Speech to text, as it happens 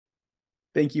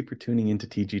Thank you for tuning into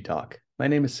TG Talk. My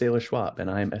name is Sailor Schwab, and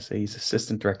I am SAE's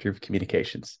Assistant Director of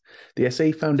Communications. The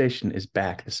SAE Foundation is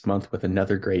back this month with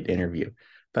another great interview.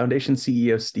 Foundation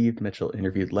CEO Steve Mitchell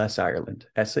interviewed Les Ireland,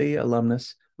 SAE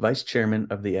alumnus, Vice Chairman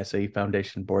of the SAE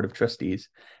Foundation Board of Trustees,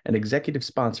 and executive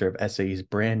sponsor of SAE's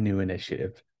brand new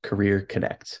initiative, Career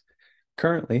Connect.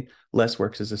 Currently, Les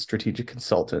works as a strategic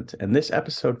consultant, and this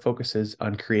episode focuses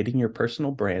on creating your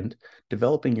personal brand,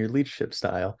 developing your leadership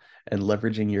style, and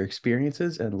leveraging your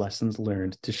experiences and lessons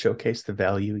learned to showcase the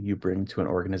value you bring to an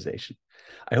organization.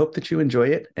 I hope that you enjoy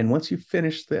it, and once you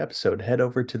finish the episode, head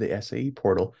over to the SAE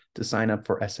portal to sign up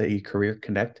for SAE Career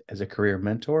Connect as a career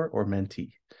mentor or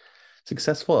mentee.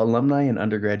 Successful alumni and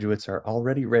undergraduates are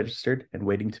already registered and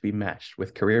waiting to be matched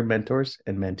with career mentors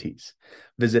and mentees.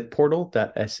 Visit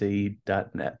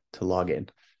portal.sae.net to log in.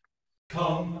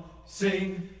 Come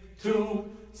sing to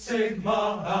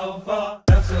Sigma Alpha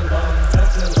Epsilon,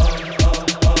 Epsilon,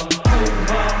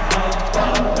 Sigma Alpha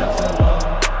Epsilon,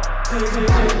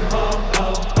 Sigma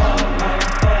Alpha,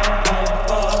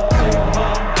 Alpha,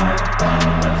 Sigma Alpha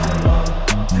Epsilon,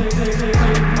 Sigma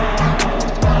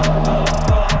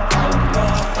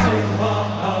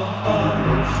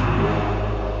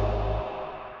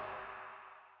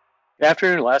Good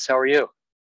afternoon, Les. How are you?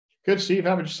 Good, Steve.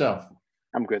 How about yourself?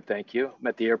 I'm good, thank you. I'm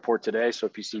at the airport today, so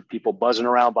if you see people buzzing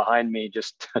around behind me,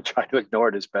 just try to ignore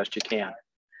it as best you can.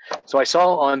 So I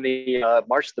saw on the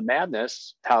March of the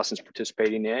Madness, Towson's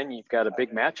participating in. You've got a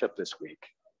big matchup this week.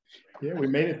 Yeah, we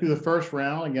made it through the first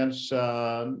round against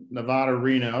Nevada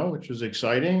Reno, which was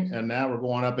exciting. And now we're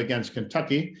going up against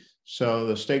Kentucky. So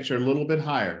the stakes are a little bit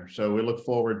higher. So we look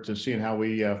forward to seeing how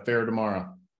we fare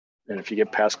tomorrow. And if you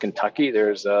get past Kentucky,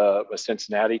 there's a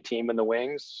Cincinnati team in the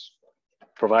wings,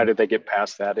 provided they get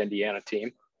past that Indiana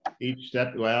team. Each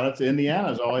step, well, it's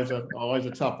Indiana is always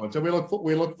a tough one. So we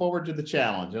look forward to the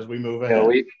challenge as we move ahead.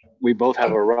 Yeah, we both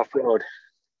have a rough road,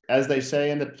 as they say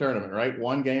in the tournament, right?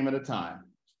 One game at a time.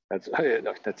 That's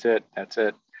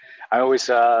it. I always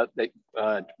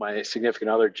my significant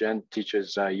other Jen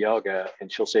teaches yoga,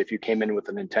 and she'll say if you came in with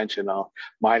an intention,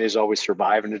 mine is always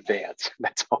survive and advance.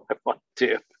 That's all I want to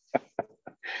do.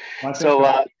 I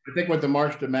think with the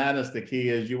March to Madness, the key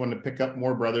is you want to pick up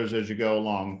more brothers as you go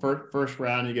along. First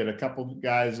round, you get a couple of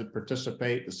guys that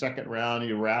participate. The second round,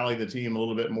 you rally the team a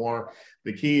little bit more.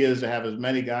 The key is to have as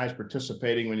many guys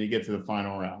participating when you get to the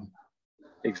final round.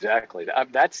 Exactly.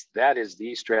 That is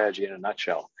the strategy in a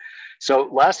nutshell. So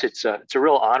Les, it's a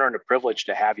real honor and a privilege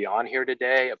to have you on here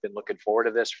today. I've been looking forward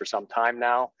to this for some time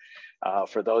now.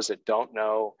 For those that don't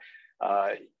know,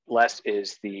 Les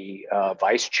is the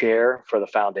vice chair for the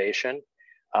foundation.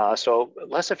 So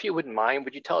Les, if you wouldn't mind,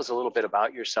 would you tell us a little bit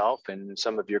about yourself and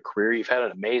some of your career? You've had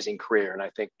an amazing career, and I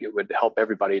think it would help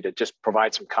everybody to just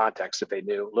provide some context if they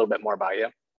knew a little bit more about you.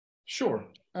 Sure.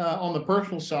 On the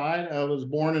personal side, I was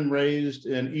born and raised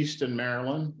in Easton,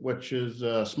 Maryland, which is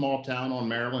a small town on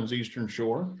Maryland's Eastern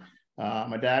Shore.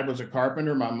 My dad was a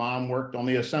carpenter. My mom worked on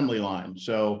the assembly line.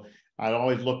 So I'd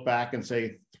always look back and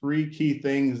say three key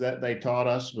things that they taught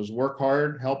us was work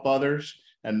hard, help others,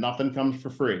 and nothing comes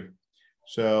for free.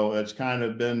 So it's kind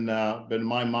of been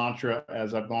my mantra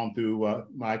as I've gone through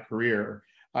my career.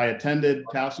 I attended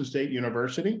Towson State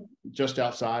University just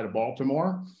outside of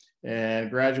Baltimore and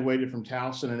graduated from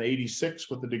Towson in '86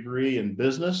 with a degree in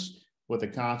business with a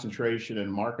concentration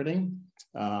in marketing.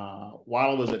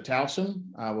 While I was at Towson,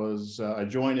 I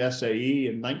joined SAE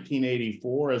in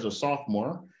 1984 as a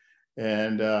sophomore.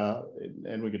 And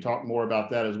we could talk more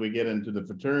about that as we get into the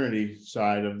fraternity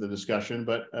side of the discussion.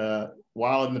 But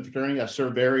while in the fraternity, I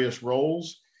served various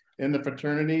roles in the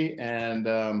fraternity. And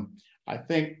I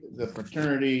think the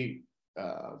fraternity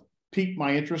piqued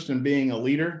my interest in being a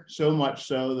leader, so much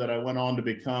so that I went on to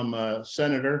become a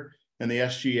senator in the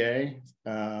SGA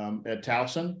at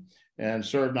Towson and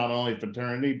served not only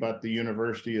fraternity, but the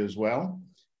university as well.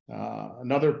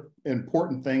 Another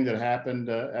important thing that happened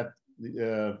at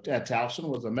Towson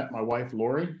was I met my wife,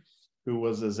 Lori, who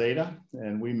was a Zeta,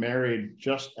 and we married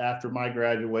just after my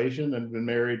graduation and been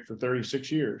married for 36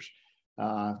 years.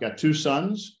 I've got two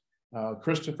sons,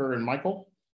 Christopher and Michael,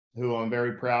 who I'm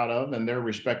very proud of, and their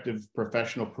respective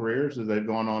professional careers as they've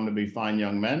gone on to be fine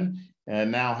young men,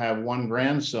 and now have one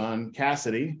grandson,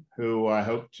 Cassidy, who I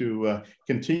hope to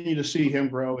continue to see him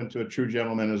grow into a true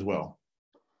gentleman as well.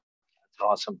 That's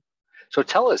awesome. So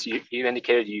tell us, you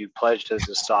indicated you pledged as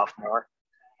a sophomore.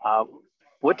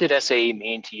 What did SAE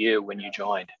mean to you when you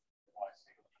joined?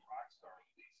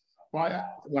 Well,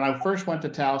 when I first went to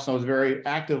Towson, I was very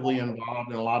actively involved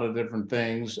in a lot of different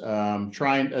things,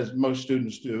 trying, as most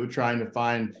students do, trying to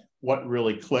find what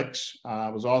really clicks. I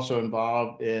was also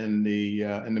involved in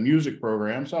the music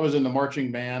program. So I was in the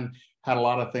marching band had a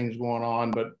lot of things going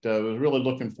on, but was really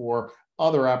looking for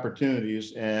other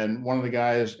opportunities. And one of the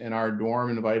guys in our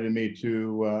dorm invited me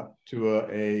to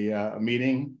a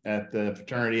meeting at the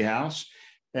fraternity house.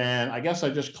 And I guess I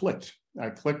just clicked. I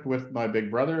clicked with my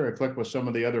big brother. I clicked with some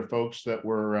of the other folks that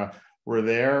were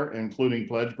there, including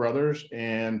Pledge Brothers.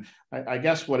 And I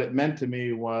guess what it meant to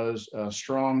me was a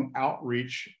strong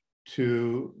outreach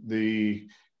to the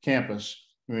campus.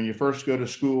 When you first go to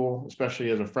school, especially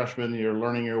as a freshman, you're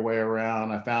learning your way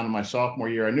around. I found in my sophomore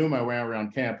year, I knew my way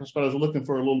around campus, but I was looking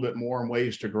for a little bit more and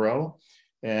ways to grow,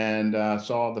 and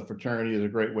saw the fraternity as a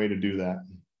great way to do that.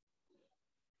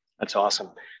 That's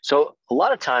awesome. So a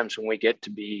lot of times when we get to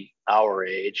be our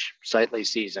age, slightly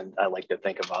seasoned, I like to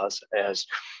think of us as,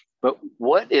 but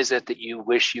what is it that you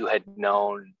wish you had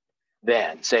known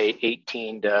then, say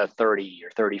 18 to 30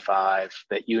 or 35,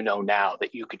 that you know now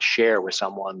that you could share with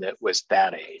someone that was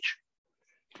that age?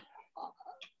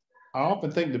 I often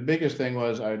think the biggest thing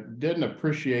was I didn't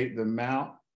appreciate the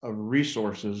amount of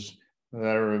resources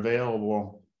that are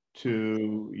available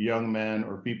to young men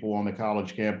or people on the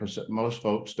college campus that most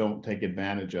folks don't take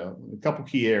advantage of. A couple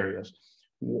key areas.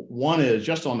 One is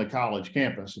just on the college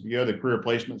campus. If you go to the Career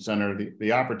Placement Center,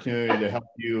 the opportunity to help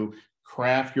you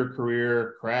craft your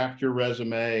career, craft your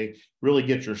resume, really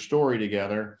get your story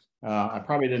together. I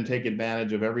probably didn't take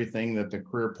advantage of everything that the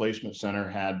Career Placement Center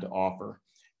had to offer.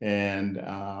 And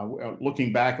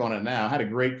looking back on it now, I had a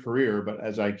great career, but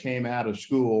as I came out of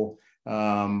school,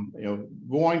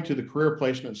 going to the Career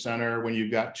Placement Center when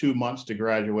you've got 2 months to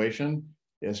graduation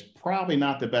is probably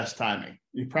not the best timing.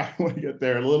 You probably want to get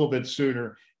there a little bit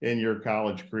sooner in your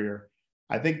college career.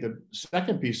 I think the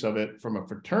second piece of it, from a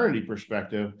fraternity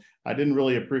perspective, I didn't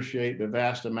really appreciate the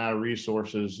vast amount of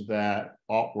resources that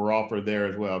were offered there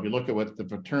as well. If you look at what the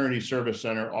Fraternity Service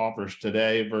Center offers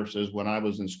today versus when I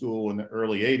was in school in the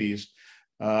early 80s,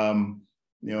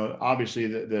 obviously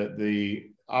the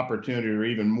opportunities are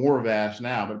even more vast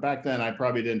now, but back then I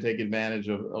probably didn't take advantage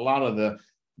of a lot of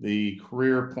the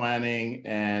career planning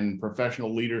and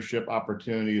professional leadership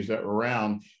opportunities that were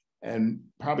around. And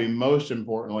probably most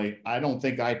importantly, I don't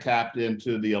think I tapped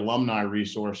into the alumni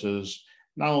resources,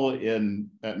 not only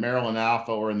at Maryland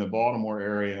Alpha or in the Baltimore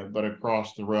area, but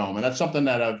across the realm. And that's something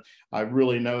that I've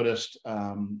really noticed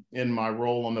in my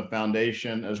role on the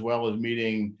foundation, as well as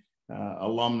meeting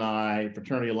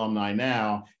fraternity alumni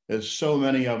now, is so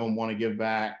many of them want to give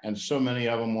back, and so many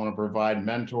of them want to provide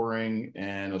mentoring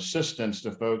and assistance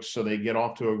to folks so they get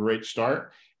off to a great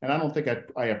start. And I don't think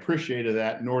I appreciated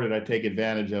that, nor did I take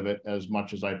advantage of it as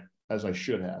much as I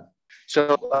should have.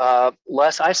 So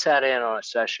Les, I sat in on a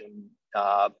session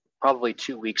probably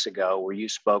 2 weeks ago where you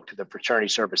spoke to the Fraternity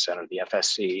Service Center, the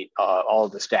FSC, all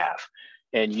of the staff,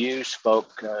 and you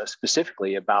spoke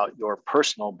specifically about your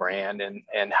personal brand and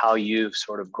how you've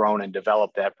sort of grown and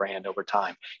developed that brand over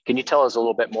time. Can you tell us a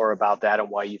little bit more about that and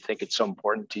why you think it's so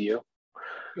important to you?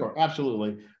 Sure,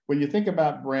 absolutely. When you think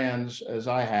about brands, as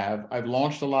I've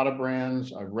launched a lot of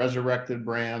brands, I've resurrected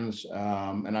brands,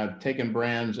 and I've taken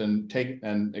brands and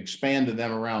expanded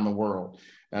them around the world.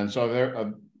 And so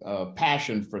there's a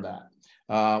passion for that.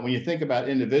 When you think about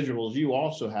individuals, you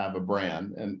also have a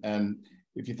brand. And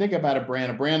if you think about a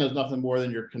brand is nothing more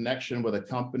than your connection with a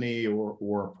company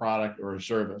or a product or a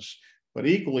service. But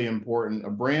equally important, a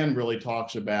brand really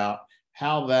talks about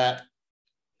how that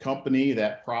company,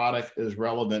 that product is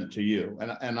relevant to you.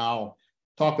 And I'll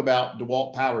talk about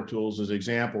DeWalt Power Tools as an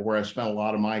example, where I spent a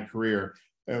lot of my career.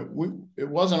 It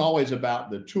wasn't always about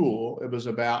the tool. It was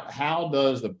about, how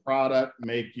does the product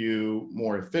make you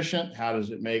more efficient? How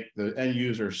does it make the end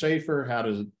user safer?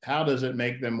 How does it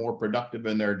make them more productive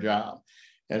in their job?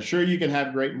 And sure, you can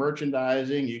have great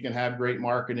merchandising, you can have great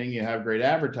marketing, you have great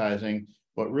advertising,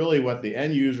 but really what the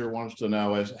end user wants to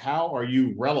know is, how are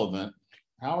you relevant?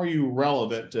 How are you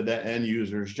relevant to the end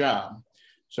user's job?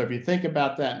 So if you think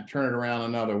about that and turn it around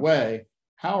another way,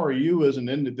 how are you as an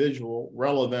individual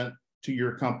relevant to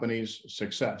your company's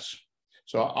success?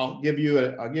 So I'll give you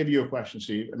a question,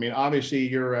 Steve. I mean, obviously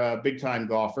you're a big time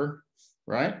golfer,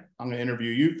 right? I'm going to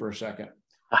interview you for a second.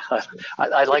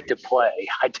 I like to play.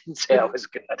 I didn't say I was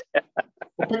good.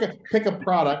 Well, pick a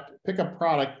product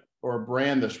or a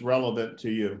brand that's relevant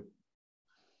to you.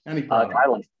 Any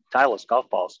product. Titleist golf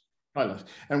balls. Titleist.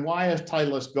 And why is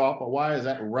Titleist golf? Why is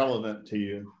that relevant to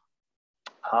you?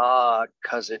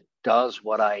 Because it does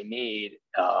what I need.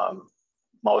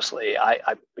 Mostly,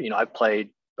 I've tried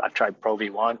Pro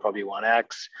V1, Pro V1X,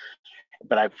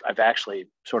 but I've actually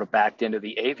sort of backed into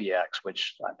the AVX,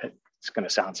 which it's going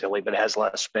to sound silly, but it has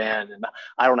less spin, and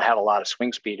I don't have a lot of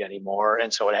swing speed anymore,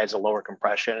 and so it has a lower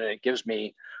compression, and it gives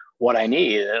me what I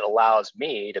need. It allows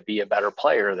me to be a better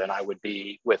player than I would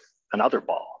be with another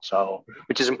ball. So,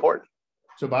 which is important.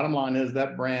 So bottom line is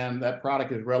that brand, that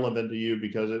product is relevant to you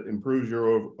because it improves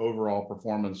your overall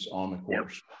performance on the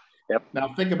course. Yep.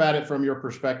 Now think about it from your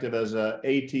perspective as a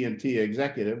AT&T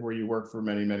executive, where you worked for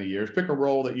many, many years. Pick a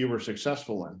role that you were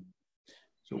successful in.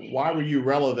 So why were you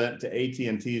relevant to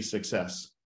AT&T's success?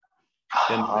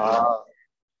 I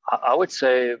would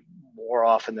say more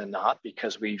often than not,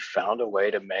 because we found a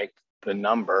way to make the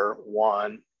number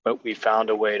one, but we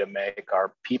found a way to make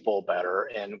our people better,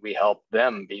 and we help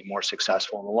them be more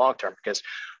successful in the long term. Because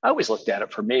I always looked at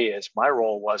it, for me, as my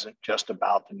role wasn't just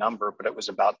about the number, but it was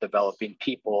about developing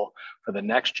people for the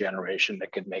next generation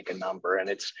that could make a number. And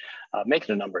it's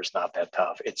making a number is not that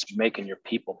tough. It's making your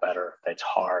people better that's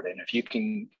hard. And if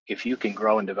you can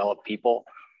grow and develop people,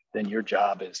 then your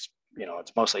job is,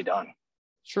 it's mostly done.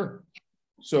 Sure.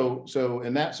 So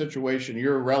in that situation,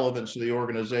 your relevance to the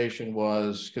organization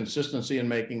was consistency in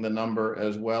making the number,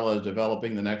 as well as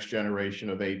developing the next generation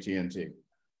of AT&T.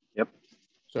 Yep.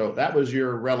 So that was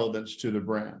your relevance to the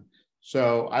brand.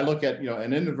 So I look at,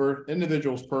 an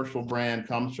individual's personal brand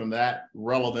comes from that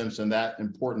relevance and that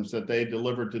importance that they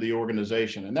delivered to the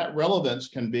organization. And that relevance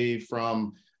can be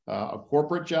from a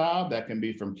corporate job, that can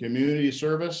be from community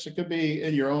service, it could be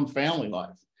in your own family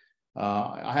life.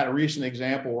 I had a recent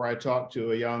example where I talked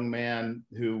to a young man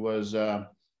who was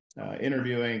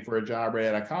interviewing for a job right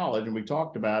out of college, and we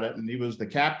talked about it, and he was the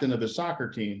captain of his soccer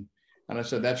team. And I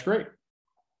said, "That's great.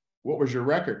 What was your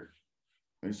record?"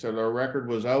 And he said, "Our record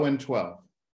was 0-12.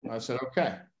 And I said,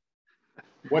 "Okay.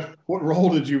 What role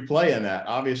did you play in that?"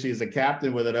 Obviously, he's a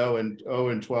captain with an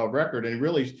 0-12 record, and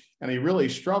he really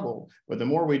struggled. But the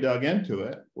more we dug into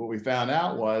it, what we found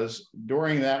out was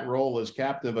during that role as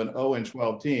captain of an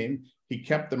 0-12 team, he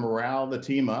kept the morale of the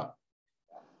team up.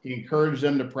 He encouraged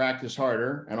them to practice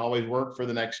harder and always work for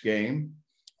the next game.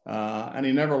 And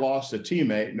he never lost a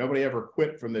teammate. Nobody ever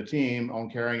quit from the team on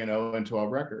carrying an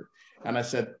 0-12 record. And I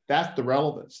said, that's the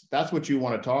relevance. That's what you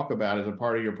want to talk about as a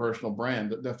part of your personal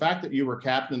brand. The fact that you were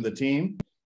captain of the team,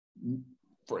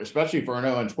 especially for an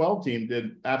 0-12 team,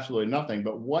 did absolutely nothing.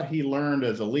 But what he learned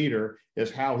as a leader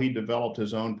is how he developed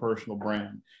his own personal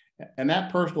brand. And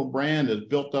that personal brand is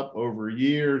built up over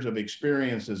years of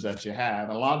experiences that you have.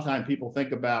 And a lot of times people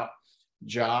think about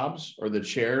jobs or the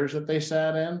chairs that they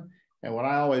sat in. And what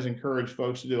I always encourage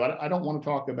folks to do, I don't want to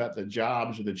talk about the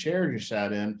jobs or the chairs you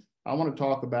sat in. I want to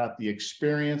talk about the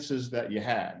experiences that you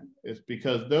had. It's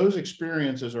because those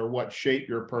experiences are what shape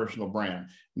your personal brand,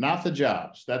 not the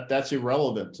jobs. That's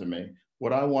irrelevant to me.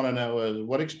 What I want to know is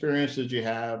what experience did you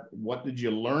have? What did you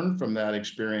learn from that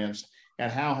experience?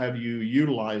 And how have you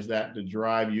utilized that to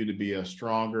drive you to be a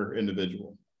stronger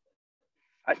individual?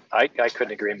 I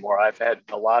couldn't agree more. I've had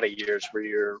a lot of years where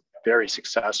you're very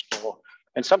successful.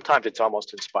 And sometimes it's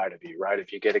almost in spite of you, right?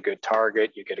 If you get a good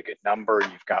target, you get a good number,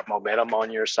 you've got momentum on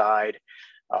your side,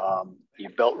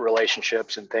 you've built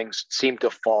relationships and things seem to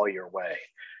fall your way.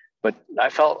 But I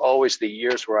felt always the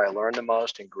years where I learned the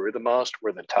most and grew the most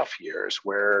were the tough years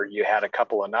where you had a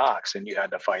couple of knocks and you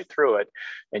had to fight through it.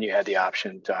 And you had the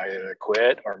option to either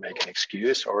quit or make an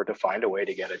excuse or to find a way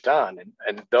to get it done.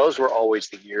 And those were always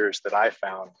the years that I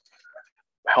found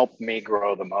helped me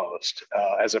grow the most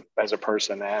as a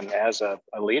person and as a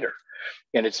leader.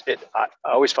 And I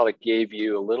always felt it gave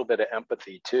you a little bit of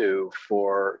empathy too,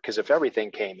 because if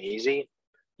everything came easy,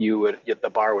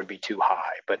 the bar would be too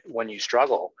high. But when you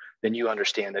struggle, then you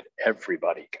understand that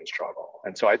everybody can struggle.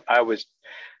 And so I was,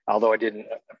 although I didn't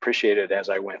appreciate it as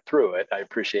I went through it, I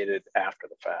appreciated it after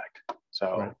the fact.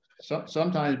 So. Right. So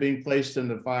sometimes being placed in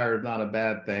the fire is not a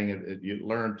bad thing. You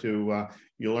learn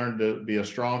to be a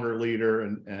stronger leader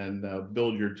and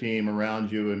build your team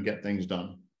around you and get things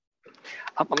done.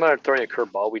 I'm going to throw you a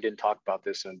curveball. We didn't talk about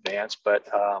this in advance, but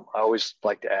I always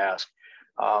like to ask,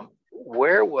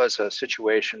 where was a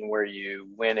situation where you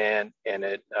went in and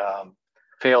it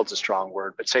failed is a strong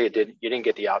word, but say you didn't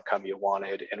get the outcome you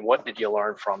wanted, and what did you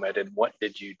learn from it, and what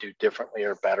did you do differently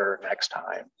or better next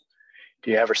time? Do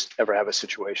you ever have a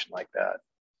situation like that?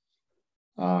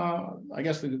 I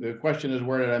guess the question is,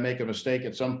 where did I make a mistake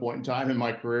at some point in time in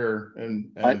my career?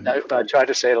 And I tried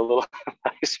to say it a little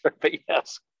nicer, but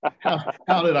yes.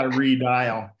 how did I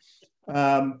redial?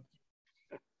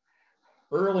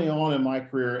 Early on in my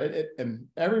career, and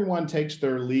everyone takes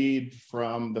their lead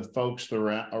from the folks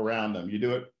around them. You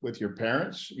do it with your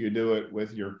parents, you do it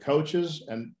with your coaches,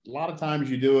 and a lot of times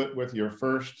you do it with your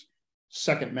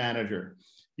second manager.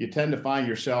 You tend to find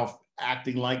yourself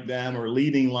acting like them or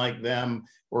leading like them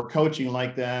or coaching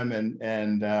like them.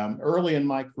 And early in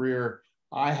my career,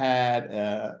 I had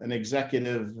an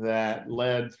executive that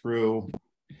led through,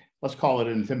 let's call it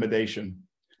intimidation.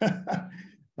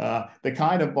 the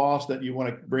kind of boss that you want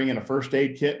to bring in a first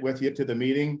aid kit with you to the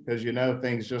meeting because you know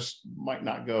things just might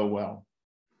not go well.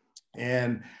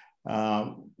 And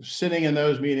sitting in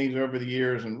those meetings over the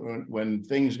years, and when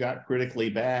things got critically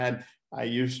bad, I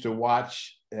used to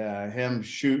watch him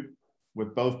shoot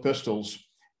with both pistols.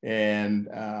 And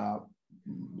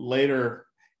later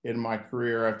in my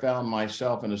career, I found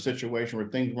myself in a situation where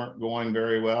things weren't going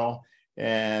very well.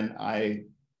 And I,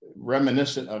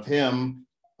 reminiscent of him,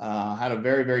 had a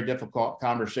very, very difficult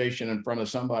conversation in front of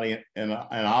somebody in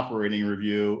an operating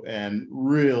review and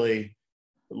really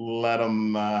let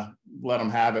them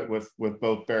have it with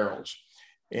both barrels.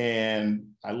 And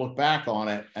I look back on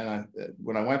it, and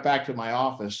when I went back to my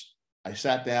office, I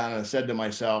sat down and I said to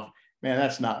myself, man,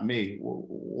 that's not me.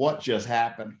 What just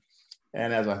happened?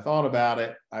 And as I thought about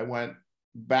it, I went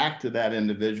back to that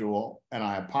individual and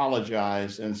I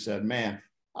apologized and said, man,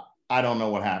 I don't know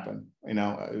what happened. You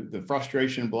know, the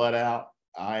frustration bled out.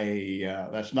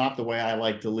 That's not the way I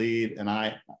like to lead, and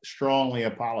I strongly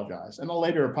apologize. And I'll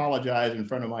later apologize in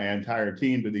front of my entire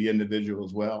team to the individual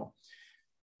as well.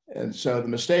 And so the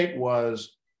mistake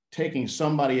was taking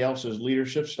somebody else's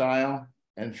leadership style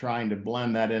and trying to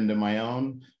blend that into my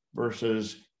own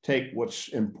versus take what's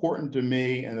important to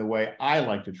me and the way I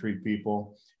like to treat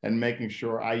people and making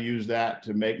sure I use that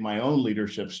to make my own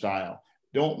leadership style.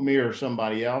 Don't mirror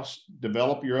somebody else.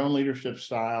 Develop your own leadership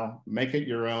style, make it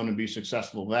your own, and be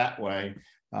successful that way.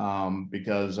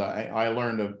 Because I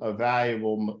learned a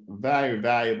very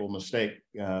valuable mistake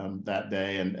that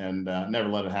day, and never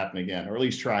let it happen again, or at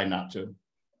least try not to.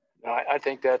 I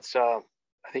think that's.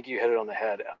 I think you hit it on the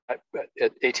head.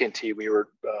 At AT&T, we were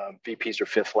VPs or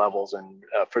fifth levels, and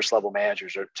first level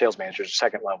managers or sales managers or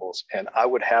second levels. And I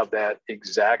would have that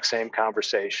exact same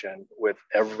conversation with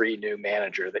every new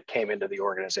manager that came into the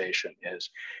organization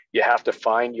is you have to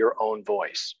find your own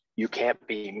voice. You can't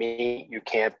be me. You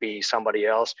can't be somebody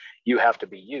else. You have to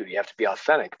be you. You have to be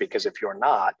authentic, because if you're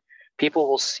not, people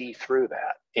will see through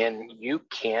that, and you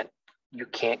can't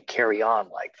carry on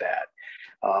like that.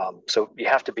 So you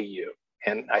have to be you.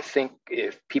 And I think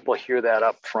if people hear that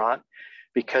up front,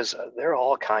 because there are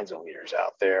all kinds of leaders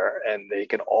out there and they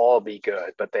can all be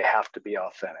good, but they have to be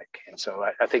authentic. And so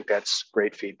I think that's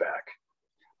great feedback.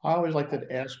 I always like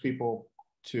to ask people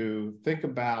to think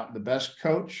about the best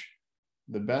coach,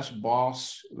 the best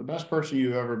boss, the best person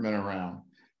you've ever been around,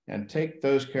 and take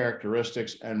those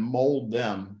characteristics and mold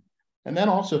them. And then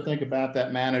also think about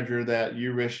that manager that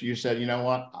you wish you said, you know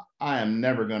what, I am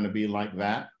never going to be like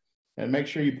that. And make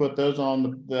sure you put those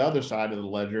on the other side of the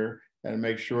ledger and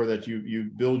make sure that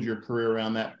you build your career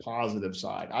around that positive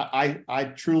side. I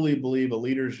truly believe a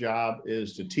leader's job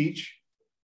is to teach,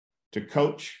 to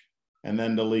coach, and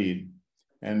then to lead.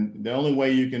 And the only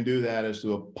way you can do that is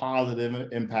through a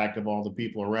positive impact of all the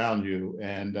people around you.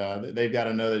 And they've got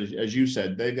to know that, as you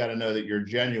said, they've got to know that you're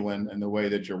genuine in the way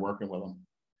that you're working with them.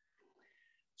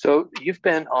 So you've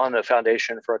been on the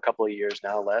foundation for a couple of years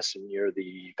now, Les, and you're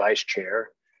the vice chair.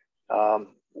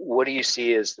 What do you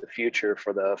see as the future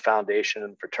for the foundation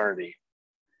and fraternity?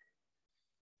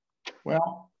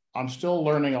 Well, I'm still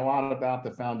learning a lot about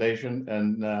the foundation,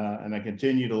 and I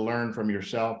continue to learn from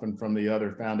yourself and from the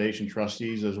other foundation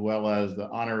trustees, as well as the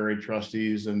honorary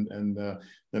trustees and the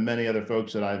many other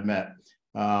folks that I've met.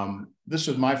 This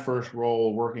is my first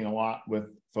role working a lot with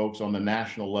folks on the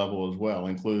national level as well,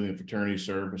 including the Fraternity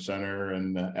Service Center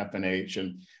and FNH.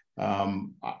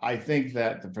 And I think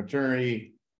that the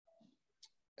fraternity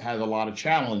has a lot of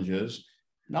challenges,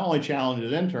 not only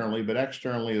challenges internally, but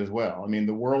externally as well. I mean,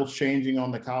 the world's changing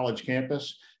on the college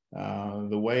campus.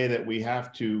 The way that we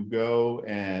have to go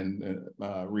and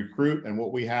recruit and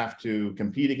what we have to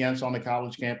compete against on the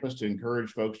college campus to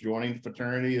encourage folks joining the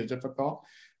fraternity is difficult.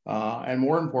 And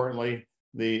more importantly,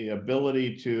 the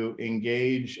ability to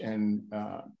engage and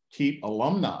keep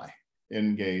alumni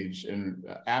engaged in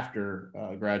after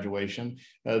graduation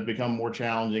has become more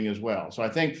challenging as well. So I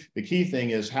think the key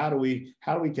thing is how do we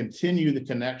continue the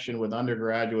connection with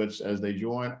undergraduates as they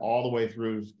join all the way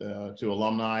through to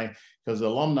alumni, because the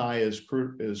alumni is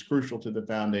crucial to the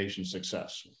foundation's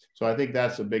success. So I think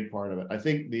that's a big part of it. I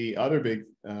think the other big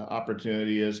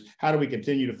opportunity is how do we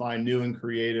continue to find new and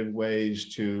creative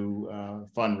ways to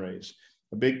fundraise.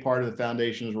 A big part of the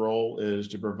foundation's role is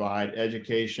to provide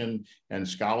education and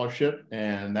scholarship,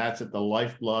 and that's at the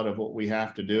lifeblood of what we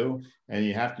have to do. And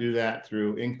you have to do that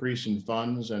through increasing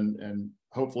funds, and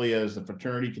hopefully as the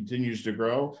fraternity continues to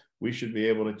grow, we should be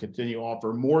able to continue to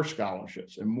offer more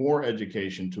scholarships and more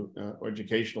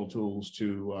educational tools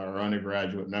to our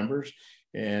undergraduate members.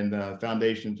 And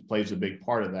foundation plays a big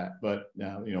part of that. But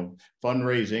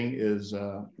fundraising is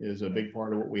a big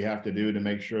part of what we have to do to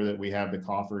make sure that we have the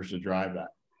coffers to drive that.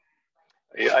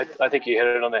 Yeah, I think you hit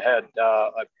it on the head.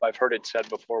 I've heard it said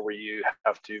before where you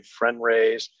have to friend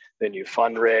raise, then you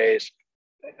fundraise,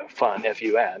 fund,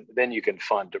 F-U-N, then you can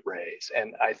fund to raise.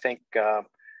 And I think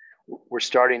we're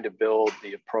starting to build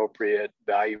the appropriate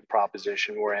value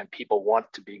proposition wherein people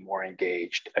want to be more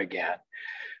engaged again,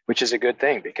 which is a good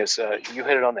thing because you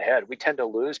hit it on the head. We tend to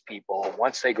lose people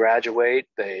once they graduate,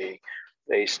 they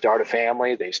start a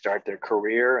family, they start their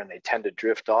career, and they tend to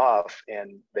drift off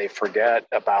and they forget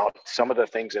about some of the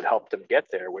things that helped them get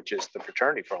there, which is the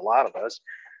fraternity for a lot of us.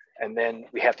 And then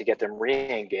we have to get them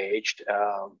re-engaged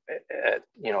at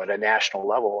a national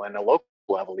level and a local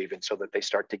level even, so that they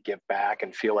start to give back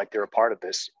and feel like they're a part of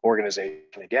this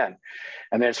organization again.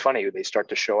 And then it's funny, they start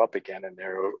to show up again in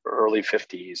their early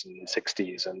 50s and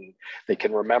 60s, and they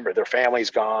can remember their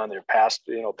family's gone, they're past,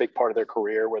 a big part of their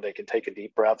career where they can take a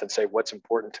deep breath and say, what's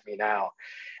important to me now?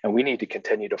 And we need to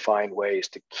continue to find ways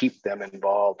to keep them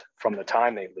involved from the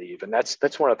time they leave. And that's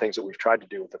one of the things that we've tried to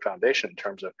do with the foundation in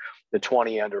terms of the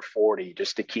 20 under 40,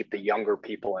 just to keep the younger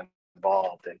people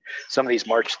involved. And some of these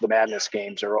March the Madness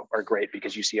games are great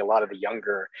because you see a lot of the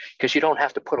younger, because you don't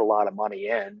have to put a lot of money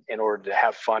in order to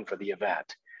have fun for the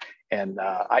event. And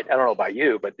I don't know about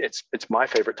you, but it's my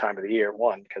favorite time of the year.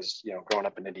 One, because growing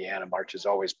up in Indiana, March has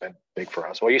always been big for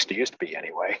us. Well, it used to be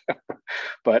anyway.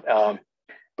 but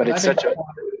it's such a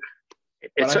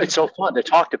it's so fun to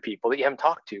talk to people that you haven't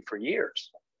talked to for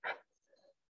years.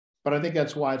 But I think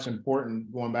that's why it's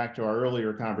important, going back to our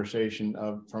earlier conversation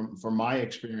from my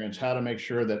experience, how to make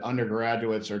sure that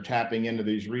undergraduates are tapping into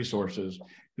these resources,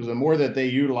 because the more that they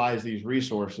utilize these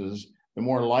resources, the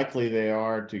more likely they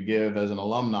are to give as an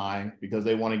alumni, because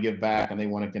they want to give back and they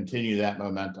want to continue that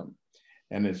momentum.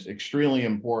 And it's extremely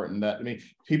important that,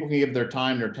 people can give their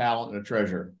time, their talent, and their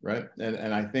treasure, right?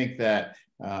 And I think that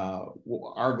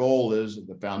our goal is,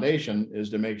 the foundation is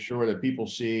to make sure that people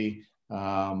see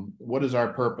what is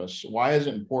our purpose? Why is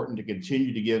it important to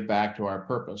continue to give back to our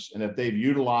purpose? And if they've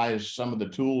utilized some of the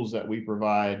tools that we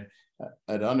provide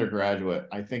at undergraduate,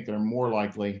 I think they're more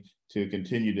likely to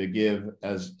continue to give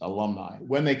as alumni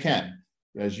when they can.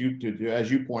 As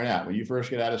you point out, when you first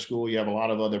get out of school, you have a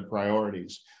lot of other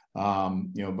priorities.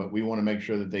 But we want to make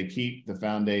sure that they keep the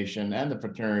foundation and the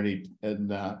fraternity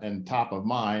and top of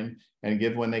mind, and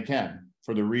give when they can,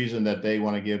 for the reason that they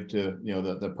want to give to,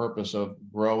 the purpose of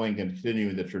growing and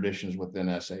continuing the traditions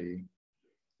within SAE.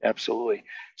 Absolutely.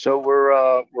 So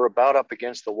we're about up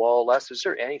against the wall. Les, is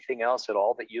there anything else at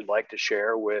all that you'd like to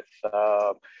share with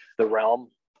the realm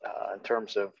in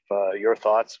terms of your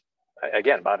thoughts?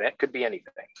 Again, about it could be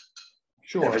anything.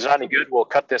 Sure. If it's not any good, we'll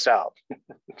cut this out.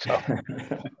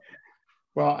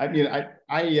 Well,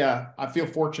 I feel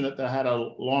fortunate that I had a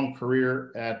long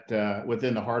career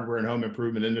within the hardware and home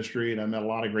improvement industry, and I met a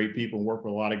lot of great people and worked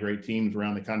with a lot of great teams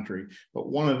around the country. But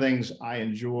one of the things I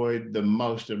enjoyed the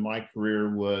most in my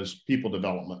career was people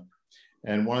development.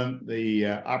 And one of the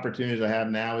opportunities I have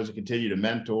now is to continue to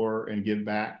mentor and give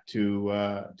back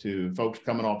to folks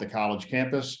coming off the college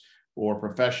campus, or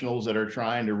professionals that are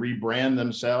trying to rebrand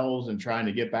themselves and trying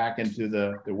to get back into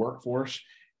the workforce.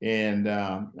 And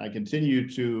I continue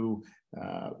to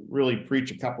really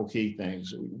preach a couple key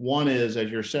things. One is, as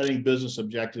you're setting business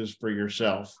objectives for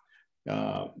yourself,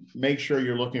 make sure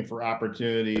you're looking for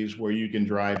opportunities where you can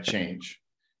drive change.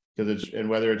 And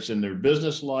whether it's in their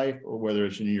business life or whether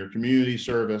it's in your community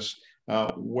service,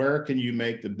 where can you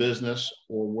make the business,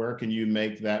 or where can you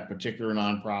make that particular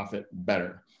nonprofit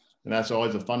better? And that's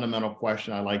always a fundamental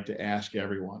question I like to ask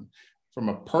everyone. From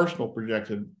a personal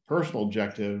objective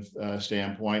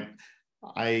standpoint,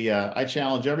 I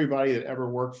challenge everybody that ever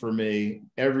worked for me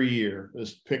every year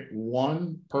is pick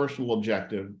one personal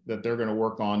objective that they're going to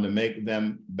work on to make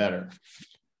them better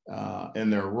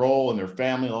in their role, in their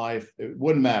family life. It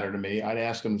wouldn't matter to me. I'd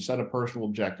ask them to set a personal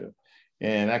objective.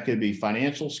 And that could be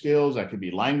financial skills, that could be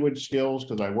language skills,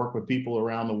 because I work with people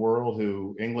around the world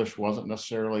who English wasn't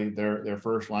necessarily their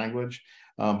first language,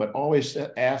 but always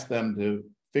ask them to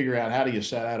figure out, how do you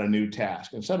set out a new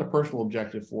task, and set a personal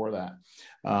objective for that,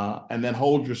 and then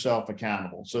hold yourself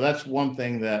accountable. So that's one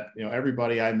thing that,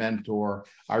 everybody I mentor,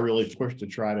 I really push to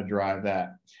try to drive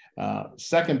that.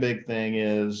 Second big thing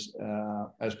is,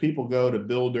 as people go to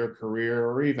build their career,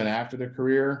 or even after their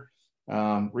career,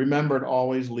 remember to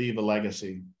always leave a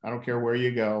legacy. I don't care where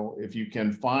you go. If you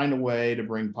can find a way to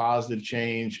bring positive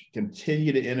change,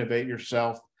 continue to innovate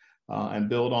yourself, and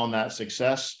build on that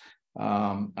success,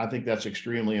 I think that's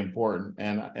extremely important.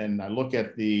 And I look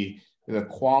at the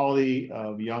quality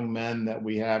of young men that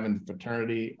we have in the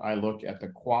fraternity. I look at the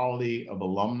quality of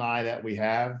alumni that we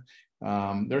have.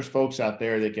 there's folks out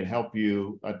there that can help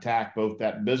you attack both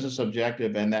that business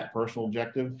objective and that personal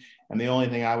objective. And the only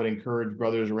thing I would encourage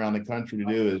brothers around the country to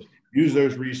do is use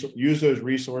those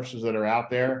resources that are out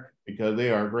there, because they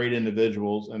are great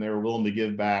individuals and they're willing to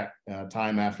give back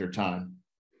time after time.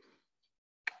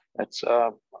 That's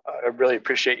I really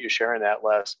appreciate you sharing that,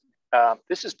 Les.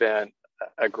 This has been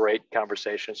a great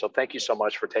conversation. So thank you so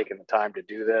much for taking the time to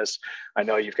do this. I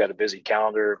know you've got a busy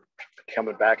calendar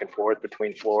coming back and forth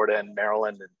between Florida and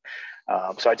Maryland.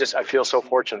 And so I feel so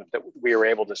fortunate that we were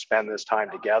able to spend this time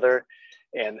together.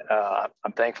 And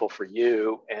I'm thankful for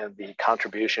you and the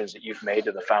contributions that you've made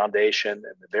to the foundation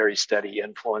and the very steady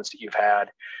influence that you've had,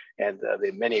 and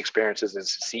the many experiences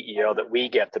as CEO that we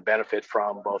get to benefit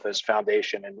from, both as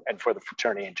foundation and for the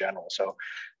fraternity in general. So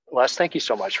Les, thank you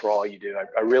so much for all you do.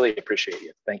 I really appreciate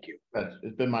you. Thank you.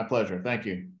 It's been my pleasure. Thank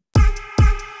you.